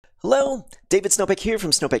Hello, David Snowpick here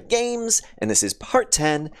from Snowpick Games, and this is part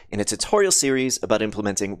 10 in a tutorial series about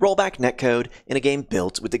implementing rollback netcode in a game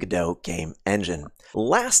built with the Godot game engine.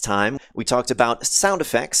 Last time, we talked about sound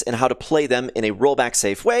effects and how to play them in a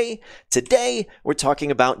rollback-safe way. Today, we're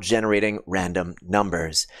talking about generating random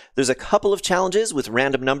numbers. There's a couple of challenges with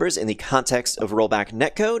random numbers in the context of rollback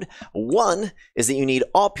netcode. One is that you need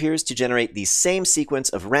all peers to generate the same sequence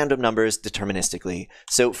of random numbers deterministically.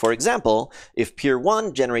 So, for example, if peer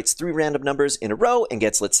 1 generates 3 random numbers in a row and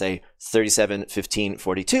gets, let's say, 37, 15,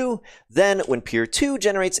 42, then when peer 2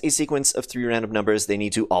 generates a sequence of 3 random numbers, they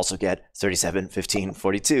need to also get 37, 15,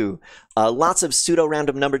 42. Lots of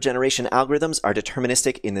pseudo-random number generation algorithms are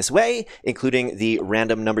deterministic in this way, including the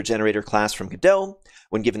random number generator class from Godot.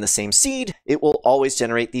 When given the same seed, it will always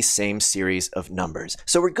generate the same series of numbers.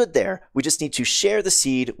 So we're good there. We just need to share the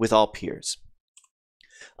seed with all peers.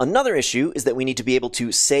 Another issue is that we need to be able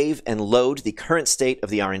to save and load the current state of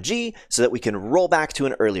the RNG so that we can roll back to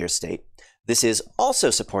an earlier state. This is also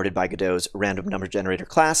supported by Godot's random number generator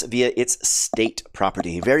class via its state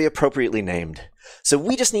property, very appropriately named. So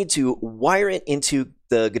we just need to wire it into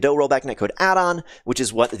the Godot Rollback Netcode add-on, which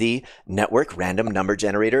is what the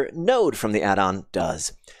NetworkRandomNumberGenerator node from the add-on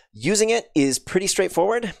does. Using it is pretty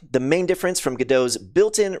straightforward. The main difference from Godot's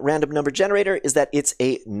built-in random number generator is that it's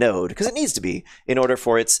a node, because it needs to be in order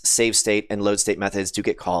for its save state and load state methods to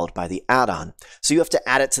get called by the add-on. So you have to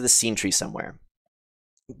add it to the scene tree somewhere.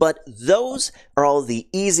 But those are all the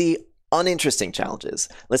easy, uninteresting challenges.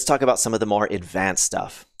 Let's talk about some of the more advanced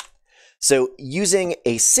stuff. So using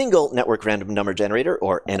a single network random number generator,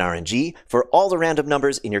 or NRNG, for all the random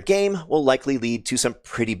numbers in your game will likely lead to some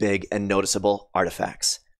pretty big and noticeable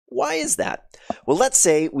artifacts. Why is that? Well, let's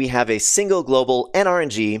say we have a single global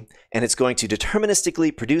NRNG, and it's going to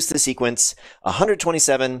deterministically produce the sequence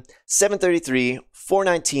 127, 733,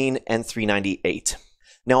 419, and 398.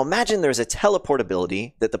 Now imagine there's a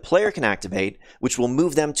teleportability that the player can activate, which will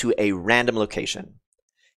move them to a random location.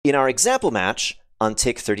 In our example match, on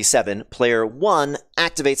tick 37, player 1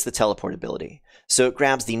 activates the teleportability. So it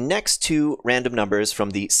grabs the next 2 random numbers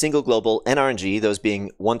from the single global NRNG, those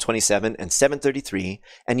being 127 and 733,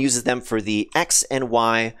 and uses them for the X and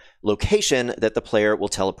Y location that the player will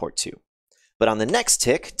teleport to. But on the next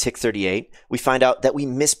tick, tick 38, we find out that we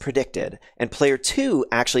mispredicted, and player 2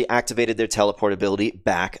 actually activated their teleportability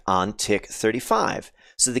back on tick 35.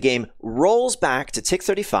 So the game rolls back to tick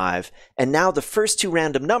 35, and now the first 2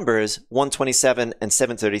 random numbers, 127 and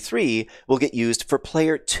 733, will get used for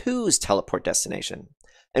player 2's teleport destination.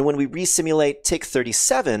 And when we resimulate tick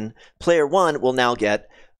 37, player 1 will now get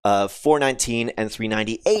 419 and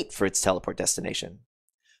 398 for its teleport destination.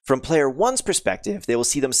 From player 1's perspective, they will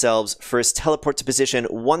see themselves first teleport to position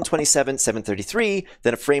 127, 733,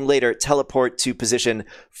 then a frame later teleport to position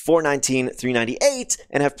 419, 398,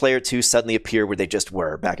 and have player 2 suddenly appear where they just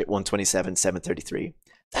were, back at 127, 733.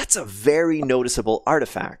 That's a very noticeable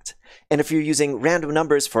artifact. And if you're using random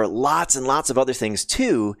numbers for lots and lots of other things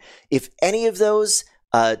too, if any of those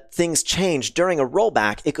things change during a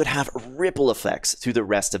rollback, it could have ripple effects through the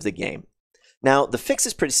rest of the game. Now, the fix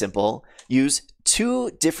is pretty simple. Use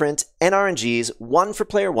 2 different NRNGs, one for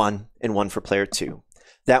player 1 and one for player 2.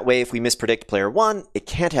 That way, if we mispredict player 1, it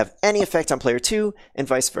can't have any effect on player 2, and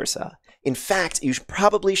vice versa. In fact, you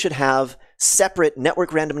probably should have separate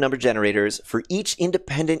network random number generators for each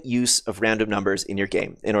independent use of random numbers in your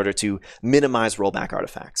game in order to minimize rollback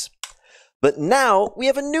artifacts. But now we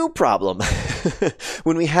have a new problem.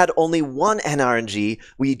 When we had only one NRNG,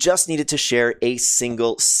 we just needed to share a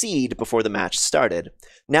single seed before the match started.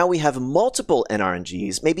 Now we have multiple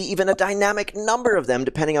NRNGs, maybe even a dynamic number of them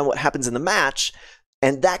depending on what happens in the match,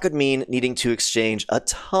 and that could mean needing to exchange a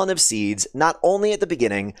ton of seeds, not only at the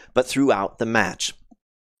beginning, but throughout the match.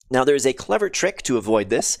 Now there is a clever trick to avoid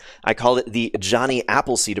this. I call it the Johnny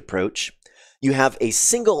Appleseed approach. You have a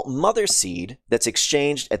single mother seed that's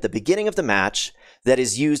exchanged at the beginning of the match that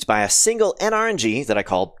is used by a single NRNG that I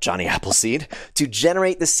call Johnny Appleseed to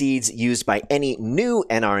generate the seeds used by any new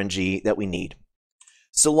NRNG that we need.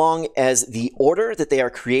 So long as the order that they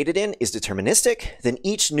are created in is deterministic, then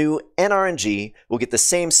each new NRNG will get the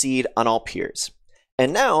same seed on all peers.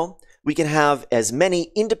 And now we can have as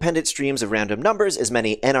many independent streams of random numbers, as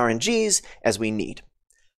many NRNGs as we need.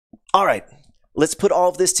 All right. Let's put all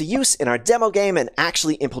of this to use in our demo game and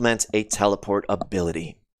actually implement a teleport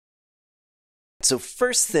ability. So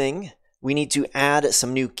first thing, we need to add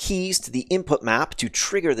some new keys to the input map to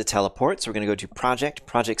trigger the teleport. So we're going to go to Project,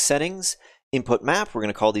 Project Settings, Input Map. We're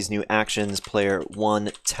going to call these new actions Player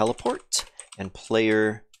 1 Teleport and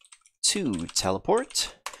Player 2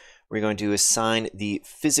 Teleport. We're going to assign the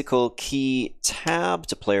physical key tab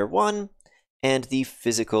to Player 1 and the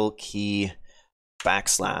physical key /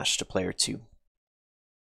 to player 2.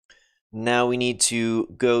 Now we need to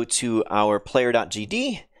go to our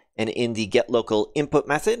player.gd, and in the getLocalInput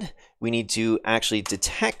method, we need to actually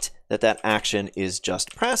detect that that action is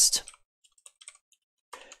just pressed.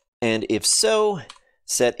 And if so,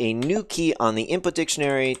 set a new key on the input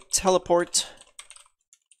dictionary, teleport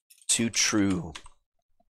to true.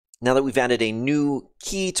 Now that we've added a new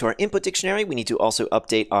key to our input dictionary, we need to also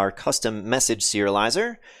update our custom message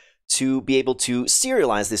serializer to be able to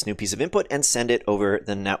serialize this new piece of input and send it over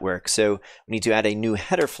the network. So we need to add a new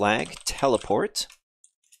header flag, teleport.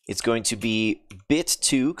 It's going to be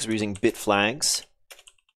bit2 because we're using bit flags.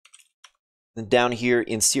 Then down here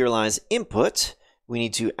in serialize input, we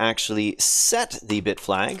need to actually set the bit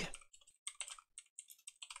flag.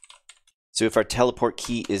 So if our teleport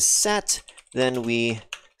key is set, then we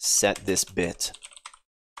set this bit.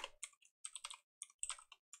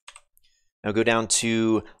 Now go down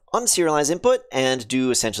to unserialize input and do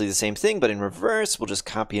essentially the same thing, but in reverse. We'll just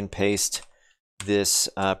copy and paste this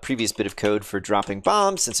previous bit of code for dropping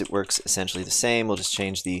bombs. Since it works essentially the same, we'll just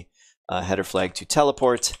change the header flag to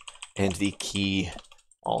teleport and the key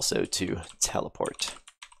also to teleport.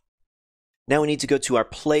 Now we need to go to our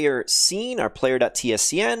player scene, our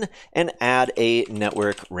player.tscn, and add a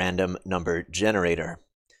network random number generator.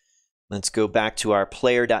 Let's go back to our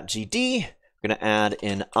player.gd. We're going to add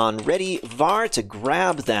an onReady var to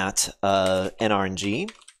grab that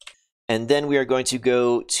NRNG. And then we are going to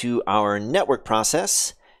go to our network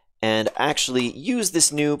process and actually use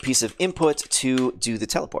this new piece of input to do the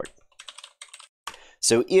teleport.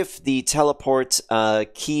 So if the teleport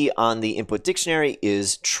key on the input dictionary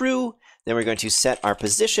is true, then we're going to set our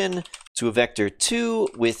position to a vector 2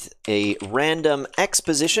 with a random x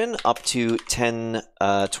position up to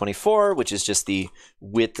 1024, which is just the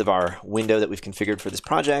width of our window that we've configured for this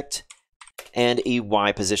project, and a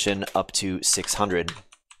y position up to 600.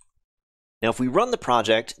 Now, if we run the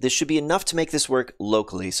project, this should be enough to make this work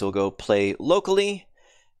locally. So we'll go play locally.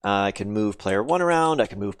 I can move player 1 around. I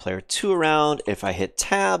can move player 2 around. If I hit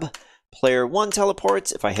tab, player 1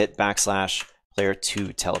 teleports. If I hit / player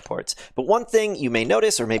 2 teleports. But one thing you may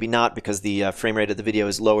notice, or maybe not because the frame rate of the video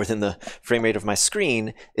is lower than the frame rate of my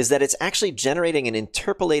screen, is that it's actually generating an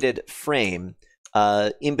interpolated frame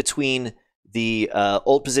in between the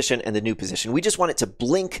old position and the new position. We just want it to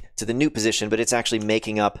blink to the new position, but it's actually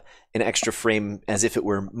making up an extra frame as if it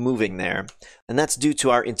were moving there. And that's due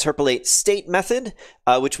to our interpolate state method,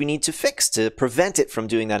 which we need to fix to prevent it from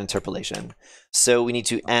doing that interpolation. So we need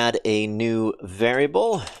to add a new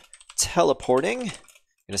variable, teleporting. I'm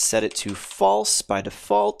going to set it to false by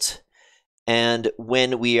default. And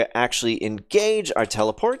when we actually engage our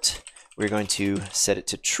teleport, we're going to set it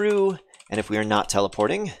to true. And if we are not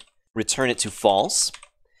teleporting, return it to false.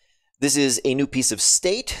 This is a new piece of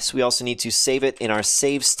state, so we also need to save it in our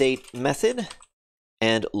save state method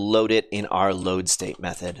and load it in our load state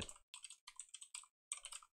method.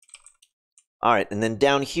 All right, and then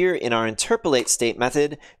down here in our interpolate state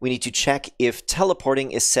method, we need to check if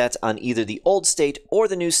teleporting is set on either the old state or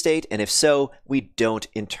the new state, and if so, we don't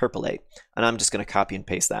interpolate. And I'm just going to copy and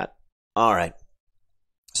paste that. All right.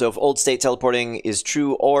 So if old state teleporting is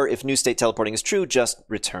true, or if new state teleporting is true, just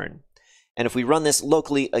return. And if we run this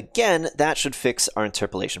locally again, that should fix our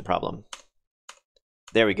interpolation problem.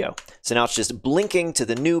 There we go. So now it's just blinking to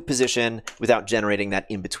the new position without generating that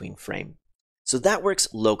in-between frame. So that works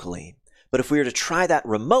locally. But if we were to try that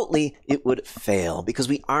remotely, it would fail because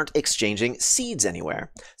we aren't exchanging seeds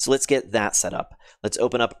anywhere. So let's get that set up. Let's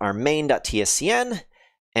open up our main.tscn,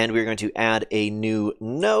 and we're going to add a new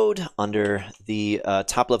node under the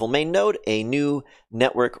top level main node, a new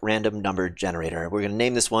network random number generator. We're going to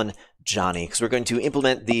name this one Johnny because we're going to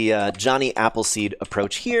implement the Johnny Appleseed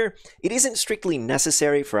approach here. It isn't strictly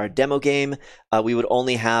necessary for our demo game. We would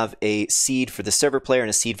only have a seed for the server player and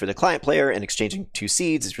a seed for the client player, and exchanging 2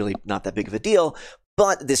 seeds is really not that big of a deal.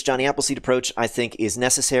 But this Johnny Appleseed approach, I think, is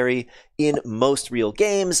necessary in most real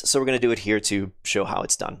games, so we're going to do it here to show how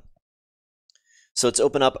it's done. So let's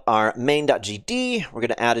open up our main.gd. We're going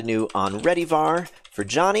to add a new onReady var for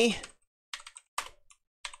Johnny.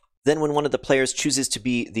 Then when one of the players chooses to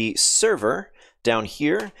be the server, down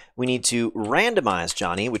here, we need to randomize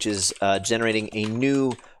Johnny, which is generating a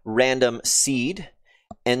new random seed.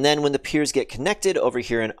 And then when the peers get connected over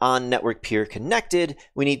here in onNetworkPeer connected,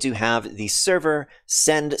 we need to have the server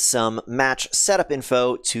send some match setup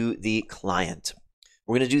info to the client.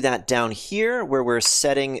 We're going to do that down here where we're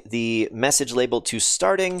setting the message label to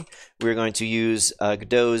starting. We're going to use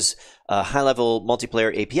Godot's high-level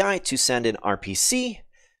multiplayer API to send an RPC.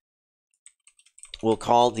 we'll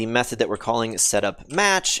call the method that we're calling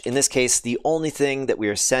setupMatch. In this case, the only thing that we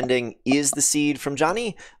are sending is the seed from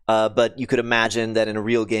Johnny, but you could imagine that in a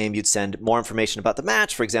real game you'd send more information about the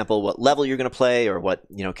match, for example, what level you're going to play or what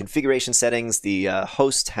configuration settings the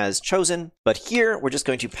host has chosen. But here we're just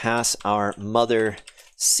going to pass our mother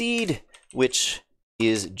seed, which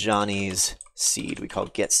is Johnny's seed. We call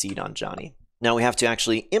getSeed on Johnny. Now we have to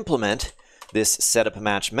actually implement this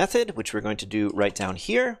setupMatch method, which we're going to do right down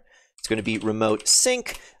here. It's going to be remote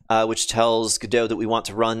sync, which tells Godot that we want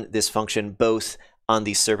to run this function both on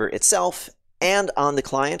the server itself and on the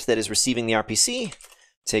client that is receiving the RPC.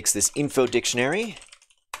 Takes this info dictionary,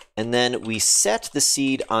 and then we set the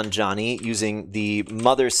seed on Johnny using the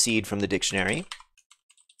mother seed from the dictionary.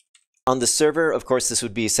 On the server, of course, this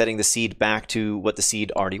would be setting the seed back to what the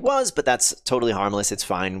seed already was, but that's totally harmless. It's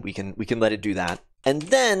fine. We can let it do that. And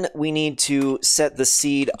then we need to set the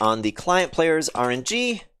seed on the client player's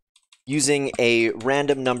RNG using a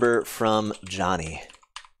random number from Johnny.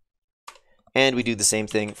 And we do the same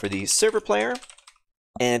thing for the server player.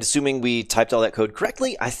 And assuming we typed all that code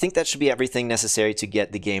correctly, I think that should be everything necessary to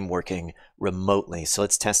get the game working remotely. So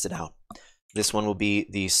let's test it out. This one will be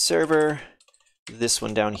the server. This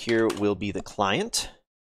one down here will be the client.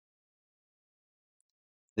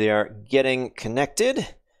 They are getting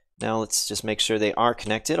connected. Now let's just make sure they are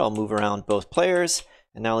connected. I'll move around both players.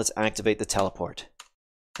 And now let's activate the teleport.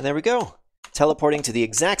 And there we go. Teleporting to the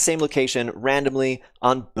exact same location randomly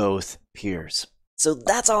on both peers. So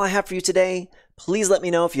that's all I have for you today. Please let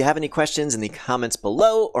me know if you have any questions in the comments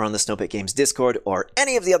below or on the Snowpit Games Discord or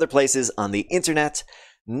any of the other places on the internet.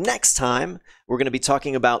 Next time, we're going to be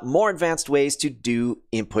talking about more advanced ways to do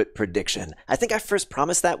input prediction. I think I first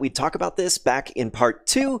promised that we'd talk about this back in part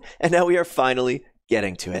 2, and now we are finally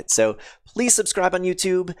getting to it. So please subscribe on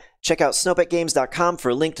YouTube, check out snowpitgames.com for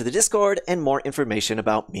a link to the Discord and more information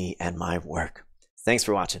about me and my work. Thanks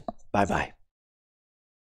for watching. Bye-bye.